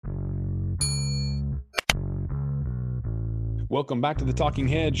Welcome back to the Talking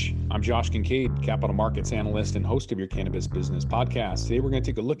Hedge. I'm Josh Kincaid, capital markets analyst and host of your Cannabis Business Podcast. Today, we're going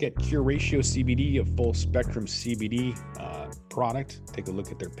to take a look at Curatio CBD, a full spectrum CBD product. Take a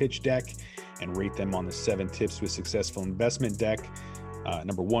look at their pitch deck and rate them on the 7 tips to a successful investment deck.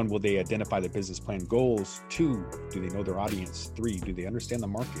 Number 1, will they identify their business plan goals? 2, do they know their audience? 3, do they understand the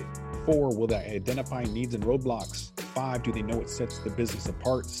market? 4, will they identify needs and roadblocks? 5, do they know what sets the business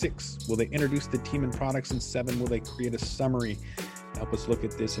apart? 6, will they introduce the team and products? And 7, will they create a summary? To help us look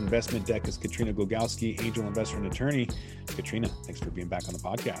at this investment deck is Katrina Gogowski, angel investor and attorney. Katrina, thanks for being back on the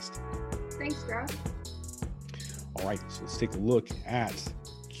podcast. Thanks, Josh. All right, so let's take a look at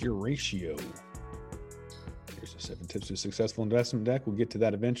Curatio. Here's the 7 tips to a successful investment deck. We'll get to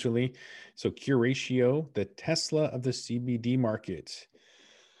that eventually. So Curatio, the Tesla of the CBD market.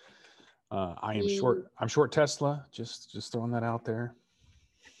 I'm short Tesla. Just throwing that out there.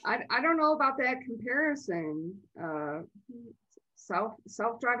 I don't know about that comparison.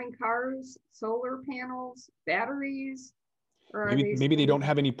 Self-driving cars, solar panels, batteries. Or maybe they don't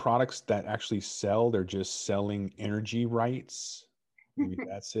have any products that actually sell. They're just selling energy rights. Maybe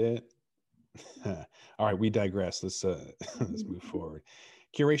that's it. All right, we digress. Let's move forward.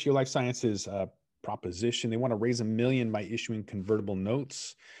 Curatio Life Sciences proposition. They want to raise $1 million by issuing convertible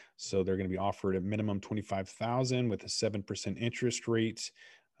notes. So they're going to be offered a minimum $25,000 with a 7% interest rate,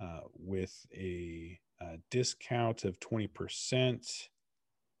 with a discount of 20%.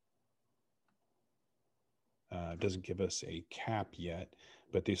 Doesn't give us a cap yet,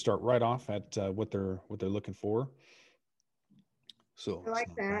 but they start right off at what they're looking for. So I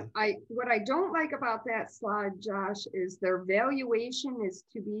like that. What I don't like about that slide, Josh, is their valuation is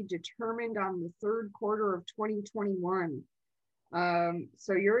to be determined on the third quarter of 2021.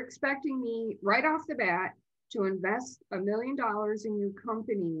 So you're expecting me right off the bat to invest $1 million in your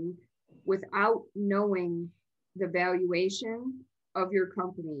company without knowing the valuation of your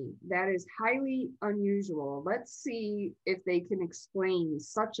company. That is highly unusual. Let's see if they can explain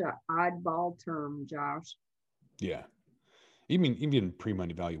such an oddball term, Josh. Yeah. Even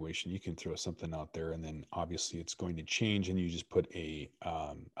pre-money valuation, you can throw something out there and then obviously it's going to change and you just put a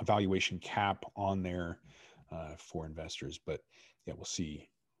valuation cap on there for investors. But yeah, we'll see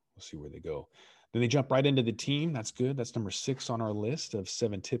where they go. Then they jump right into the team. That's good. That's number 6 on our list of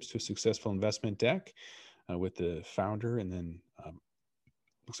 7 tips to a successful investment deck, with the founder and then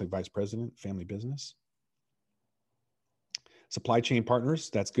looks like vice president, family business. Supply chain partners,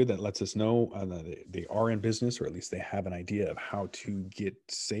 that's good. That lets us know they are in business, or at least they have an idea of how to get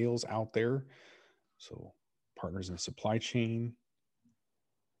sales out there. So partners in supply chain.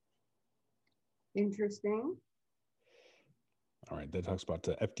 Interesting. All right, that talks about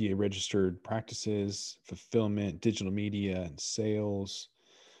the FDA registered practices, fulfillment, digital media, and sales.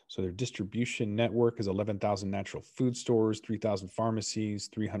 So their distribution network is 11,000 natural food stores, 3,000 pharmacies,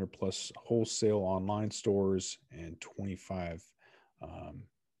 300 plus wholesale online stores, and 25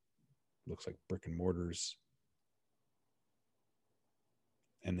 looks like brick and mortars.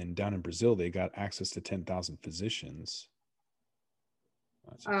 And then down in Brazil, they got access to 10,000 physicians.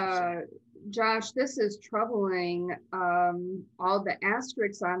 Josh, this is troubling. All the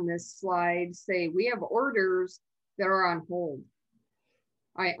asterisks on this slide say we have orders that are on hold.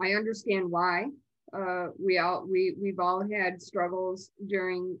 I understand why. We've all had struggles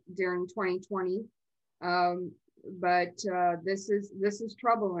during 2020, but this is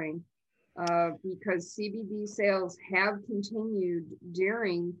troubling because CBD sales have continued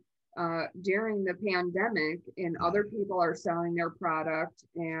during the pandemic, and other people are selling their product.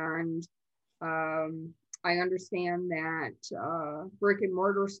 And I understand that brick and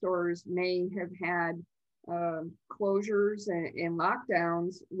mortar stores may have had closures and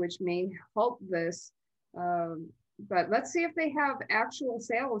lockdowns, which may help this. But let's see if they have actual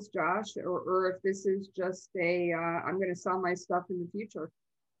sales, Josh, or if this is just I'm going to sell my stuff in the future.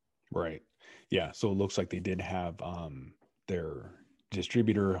 Right. Yeah. So it looks like they did have their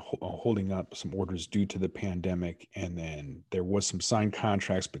distributor holding up some orders due to the pandemic, and then there was some signed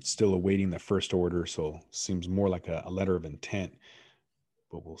contracts, but still awaiting the first order. So seems more like a letter of intent,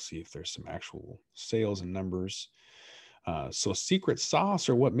 but we'll see if there's some actual sales and numbers. So secret sauce,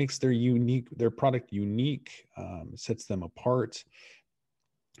 or what makes their product unique, sets them apart,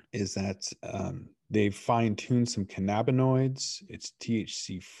 is that they've fine-tuned some cannabinoids. It's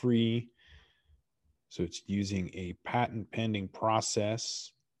THC free. So it's using a patent pending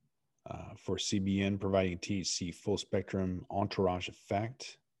process for CBN, providing THC full spectrum entourage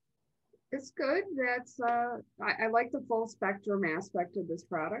effect. It's good. That's I like the full spectrum aspect of this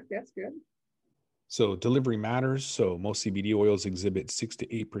product. That's good. So delivery matters. So most CBD oils exhibit 6 to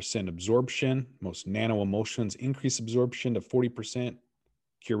 8% absorption. Most nano emulsions increase absorption to 40%.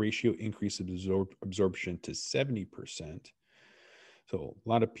 Cure ratio increases absorption to 70%. So a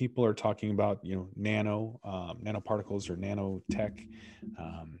lot of people are talking about, nanoparticles or nanotech,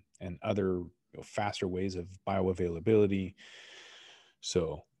 and other faster ways of bioavailability.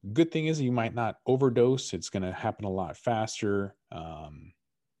 So good thing is you might not overdose. It's going to happen a lot faster.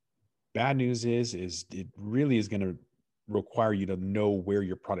 Bad news is it really is going to require you to know where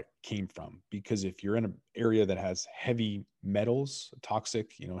your product came from, because if you're in an area that has heavy metals,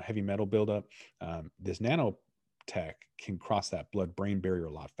 toxic, heavy metal buildup, this nanotech can cross that blood-brain barrier a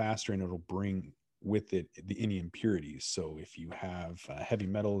lot faster, and it'll bring with it any impurities. So if you have heavy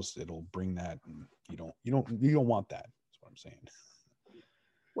metals, it'll bring that. And you don't want that. That's what I'm saying.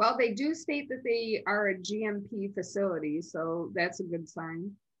 Well, they do state that they are a GMP facility, so that's a good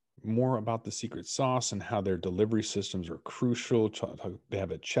sign. More about the secret sauce and how their delivery systems are crucial. They have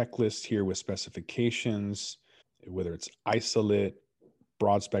a checklist here with specifications, whether it's isolate,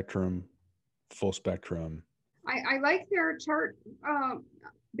 broad spectrum, full spectrum. I like their chart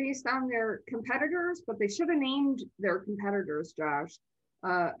based on their competitors, but they should have named their competitors, Josh.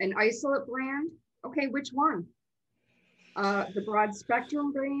 An isolate brand. Okay, which one? The broad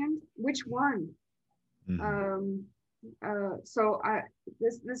spectrum brand. Which one? Mm-hmm.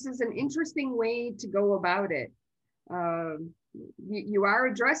 This is an interesting way to go about it. You are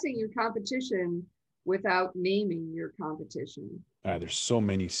addressing your competition without naming your competition. There's so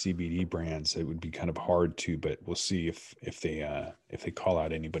many CBD brands, it would be kind of hard to, but we'll see if they call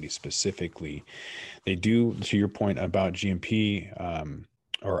out anybody specifically. They do, to your point about GMP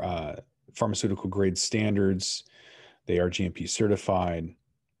or pharmaceutical grade standards. They are GMP certified,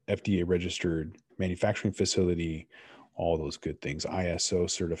 FDA registered manufacturing facility, all those good things, ISO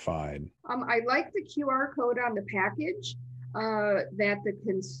certified. I like the QR code on the package that the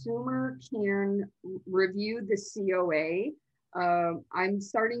consumer can review the COA. I'm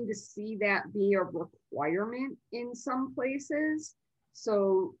starting to see that be a requirement in some places.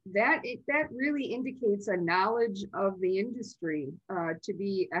 So that really indicates a knowledge of the industry to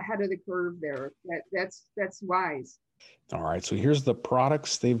be ahead of the curve there. That's wise. All right, so here's the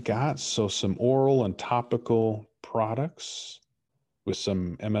products they've got. So some oral and topical products with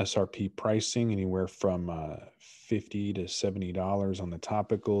some MSRP pricing, anywhere from $50 to $70 on the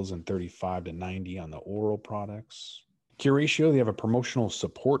topicals and $35 to $90 on the oral products. Curatio, they have a promotional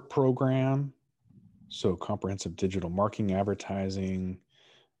support program. So comprehensive digital marketing, advertising,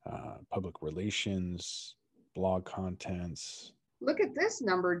 public relations, blog contents. Look at this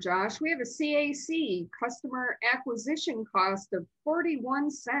number, Josh. We have a CAC, customer acquisition cost of 41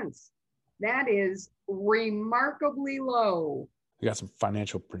 cents. That is remarkably low. We got some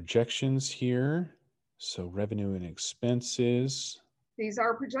financial projections here. So revenue and expenses. These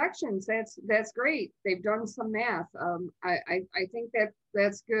are projections. That's great. They've done some math. I think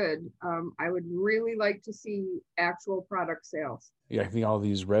that's good. I would really like to see actual product sales. Yeah, I think all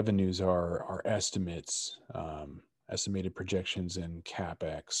these revenues are estimates, estimated projections and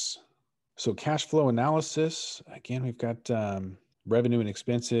CapEx. So cash flow analysis, again, we've got revenue and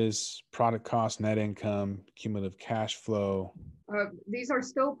expenses, product cost, net income, cumulative cash flow. These are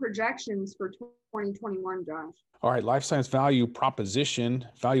still projections for 2021, Josh. All right, life science value proposition,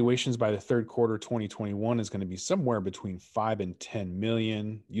 valuations by the third quarter 2021 is going to be somewhere between 5 and 10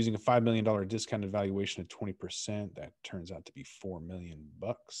 million. Using a $5 million discounted valuation of 20%, that turns out to be $4 million.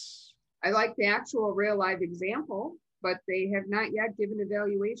 I like the actual real life example, but they have not yet given a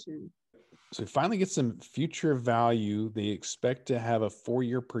valuation. So we finally get some future value. They expect to have a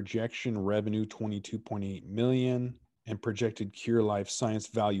 4-year projection revenue, 22.8 million, and projected Cure Life Science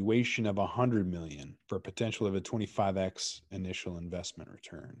valuation of 100 million for a potential of a 25x initial investment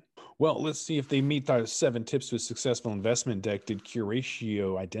return. Well, let's see if they meet the 7 tips to a successful investment deck. Did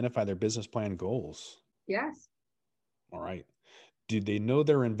Curatio identify their business plan goals? Yes. All right. Did they know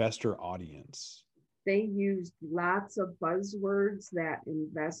their investor audience? They used lots of buzzwords that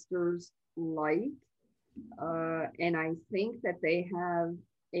investors like. And I think that they have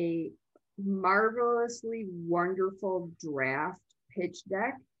a marvelously wonderful draft pitch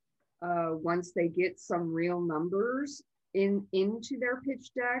deck. Once they get some real numbers into their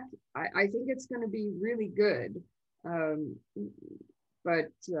pitch deck, I think it's going to be really good.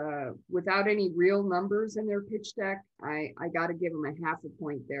 But without any real numbers in their pitch deck, I got to give them a half a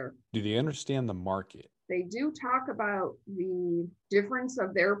point there. Do they understand the market? They do talk about the difference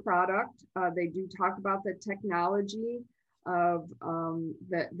of their product. They do talk about the technology of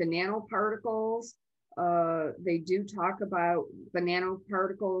the nanoparticles. They do talk about the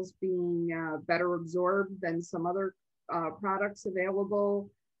nanoparticles being better absorbed than some other products available.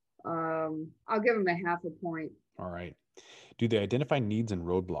 I'll give them a half a point. All right. Do they identify needs and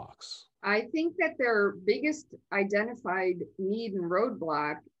roadblocks? I think that their biggest identified need and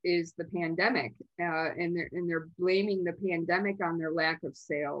roadblock is the pandemic, and they're blaming the pandemic on their lack of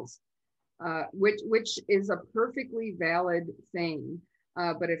sales, which is a perfectly valid thing.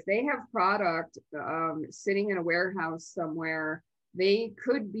 But if they have product sitting in a warehouse somewhere, they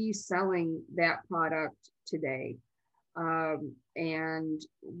could be selling that product today. And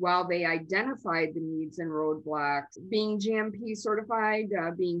while they identified the needs and roadblocks, being GMP certified,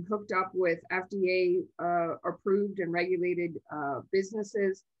 being hooked up with FDA approved and regulated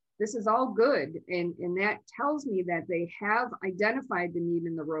businesses, this is all good. And that tells me that they have identified the need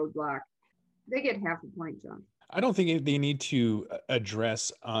and the roadblock. They get half a point, John. I don't think they need to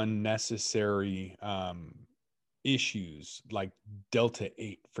address unnecessary issues like Delta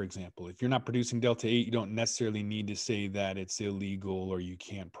 8, for example. If you're not producing Delta 8, you don't necessarily need to say that it's illegal or you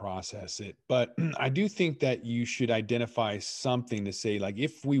can't process it. But I do think that you should identify something to say, like,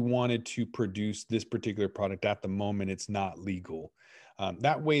 if we wanted to produce this particular product at the moment, it's not legal.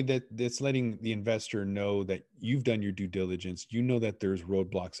 That way that's letting the investor know that you've done your due diligence. You know that there's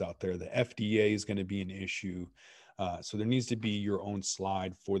roadblocks out there. The FDA is going to be an issue. So there needs to be your own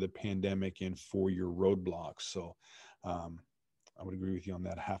slide for the pandemic and for your roadblocks. So I would agree with you on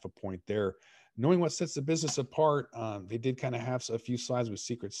that, half a point there. Knowing what sets the business apart, they did kind of have a few slides with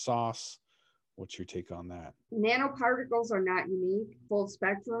secret sauce. What's your take on that? Nanoparticles are not unique. Full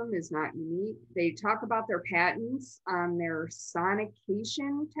spectrum is not unique. They talk about their patents on their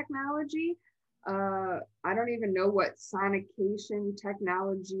sonication technology. I don't even know what sonication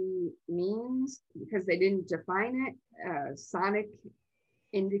technology means because they didn't define it. Sonic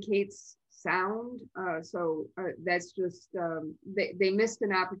indicates sound. So that's just, they missed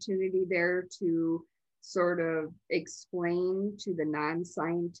an opportunity there to sort of explain to the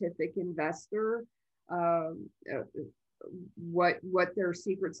non-scientific investor what their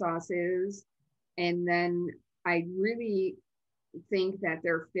secret sauce is. And then I really think that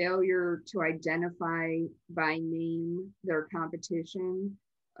their failure to identify by name their competition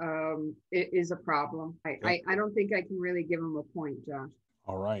is a problem. I don't think I can really give them a point, Josh.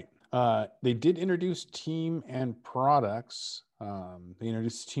 All right. They did introduce team and products. They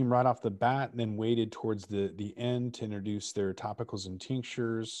introduced the team right off the bat and then waited towards the end to introduce their topicals and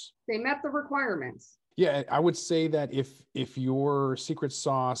tinctures. They met the requirements. Yeah, I would say that if your secret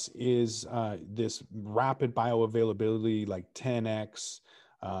sauce is this rapid bioavailability like 10x,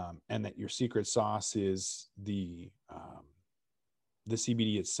 and that your secret sauce is the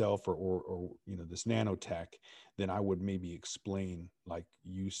CBD itself or this nanotech, then I would maybe explain, like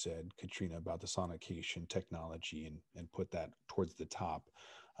you said, Katrina, about the sonication technology and put that towards the top.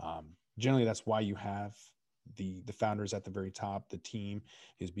 Generally, that's why you have the founders at the very top. The team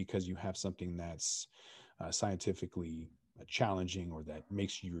is because you have something that's scientifically challenging or that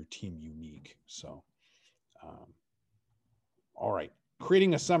makes your team unique. So, all right,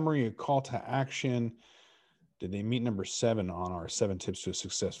 creating a summary, a call to action. Did they meet number 7 on our 7 tips to a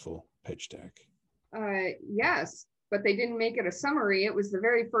successful pitch deck? Yes, but they didn't make it a summary. It was the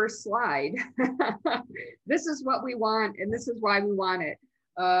very first slide. This is what we want, and this is why we want it.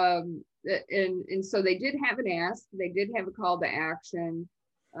 And so they did have an ask. They did have a call to action.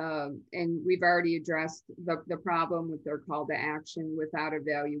 And we've already addressed the problem with their call to action without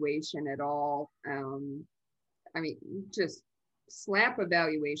evaluation at all. I mean, just slap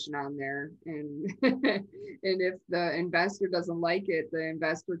evaluation on there, and and if the investor doesn't like it, the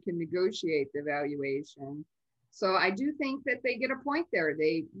investor can negotiate the valuation. So I do think that they get a point there.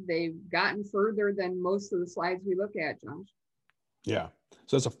 They've gotten further than most of the slides we look at, Josh. Yeah.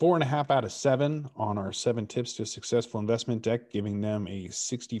 So it's a 4.5 out of 7 on our 7 tips to a successful investment deck, giving them a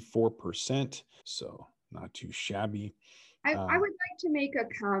 64%. So not too shabby. I would like to make a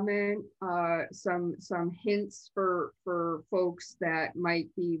comment, some hints for folks that might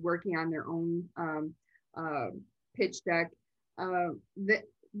be working on their own pitch deck.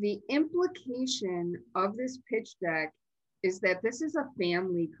 The implication of this pitch deck is that this is a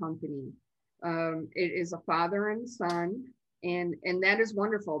family company. It is a father and son, and that is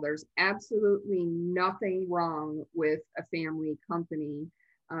wonderful. There's absolutely nothing wrong with a family company.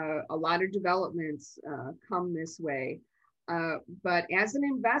 A lot of developments come this way. But as an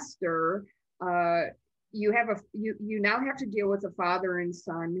investor, you now have to deal with a father and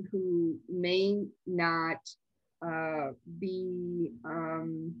son who may not be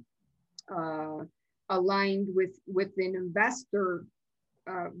aligned with an investor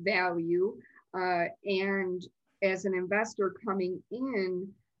value. And as an investor coming in,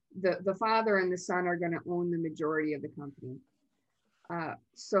 the father and the son are going to own the majority of the company.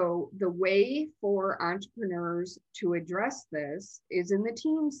 So the way for entrepreneurs to address this is in the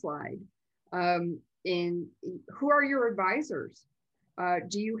team slide. In who are your advisors?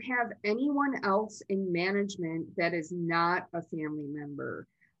 Do you have anyone else in management that is not a family member?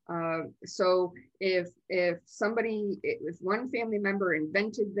 So if one family member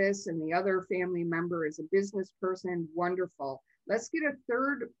invented this and the other family member is a business person, wonderful. Let's get a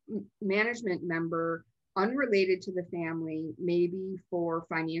third management member unrelated to the family, maybe for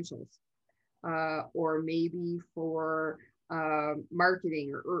financials, or maybe for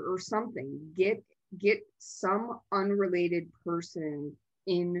marketing or something. Get some unrelated person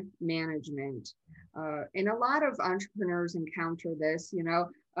in management. And a lot of entrepreneurs encounter this,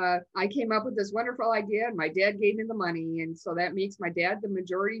 I came up with this wonderful idea and my dad gave me the money. And so that makes my dad the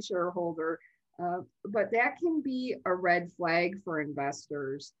majority shareholder. But that can be a red flag for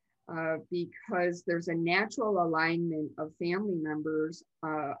investors because there's a natural alignment of family members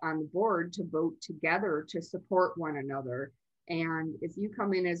on the board to vote together to support one another. And if you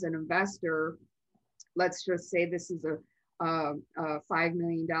come in as an investor, let's just say this is a $5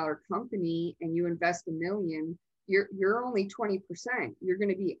 million company and you invest $1 million, you're only 20%. You're going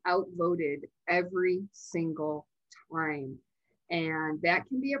to be outvoted every single time. And that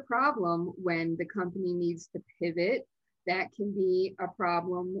can be a problem when the company needs to pivot. That can be a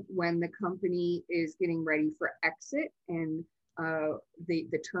problem when the company is getting ready for exit and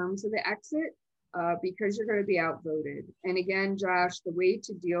the terms of the exit, because you're going to be outvoted. And again, Josh, the way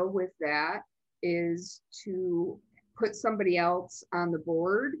to deal with that is to put somebody else on the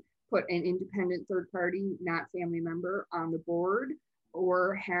board, put an independent third party, not family member, on the board,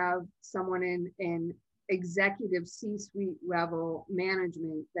 or have someone in executive C-suite level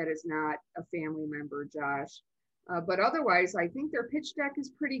management that is not a family member, Josh. But otherwise, I think their pitch deck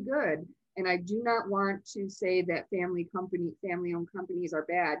is pretty good. And I do not want to say that family-owned companies are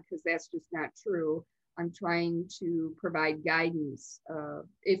bad, because that's just not true. I'm trying to provide guidance.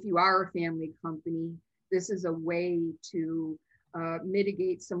 If you are a family company, this is a way to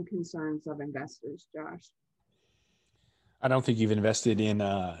mitigate some concerns of investors, Josh. I don't think you've invested in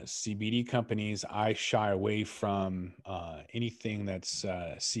CBD companies. I shy away from anything that's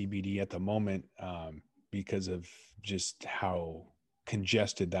CBD at the moment because of just how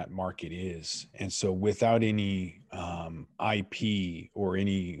congested that market is. And so without any IP or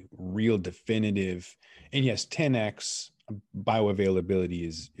any real definitive, and yes, 10x bioavailability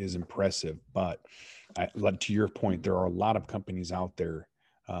is impressive, but to your point, there are a lot of companies out there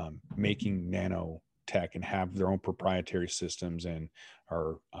making nanotech and have their own proprietary systems and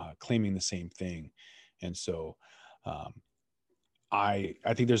are claiming the same thing. And so I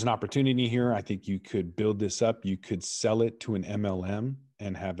think there's an opportunity here. I think you could build this up. You could sell it to an MLM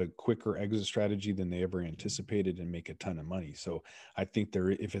and have a quicker exit strategy than they ever anticipated and make a ton of money. So I think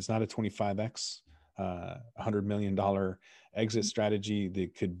if it's not a 25x, $100 million exit strategy,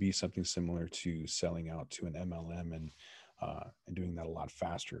 that could be something similar to selling out to an MLM and doing that a lot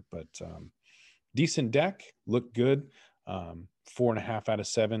faster. But decent deck, look good. 4.5 out of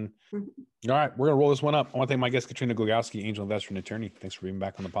 7. All right, we're gonna roll this one up. I want to thank my guest, Katrina Glogowski, angel investor and attorney. Thanks for being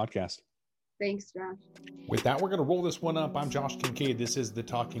back on the podcast. Thanks, Josh. With that, we're gonna roll this one up. I'm Josh Kincaid. This is The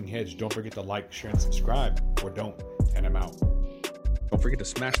Talking Hedge. Don't forget to like, share, and subscribe, or don't, and I'm out. Don't forget to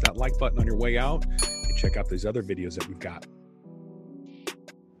smash that like button on your way out and check out these other videos that we've got.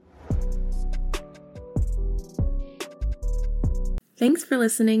 Thanks for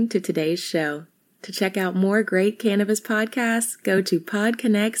listening to today's show. To check out more great cannabis podcasts, go to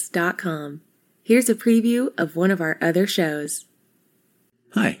podconnects.com. Here's a preview of one of our other shows.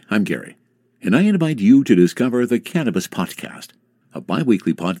 Hi, I'm Gary, and I invite you to discover the Cannabis Podcast, a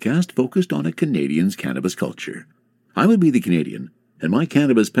bi-weekly podcast focused on a Canadian's cannabis culture. I would be the Canadian, and my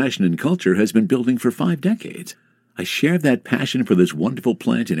cannabis passion and culture has been building for 5 decades. I share that passion for this wonderful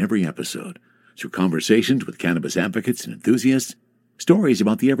plant in every episode, through conversations with cannabis advocates and enthusiasts, stories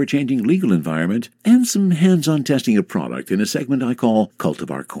about the ever-changing legal environment, and some hands-on testing of product in a segment I call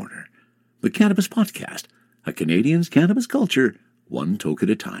Cultivar Corner. The Cannabis Podcast, a Canadian's cannabis culture, one toke at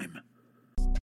a time.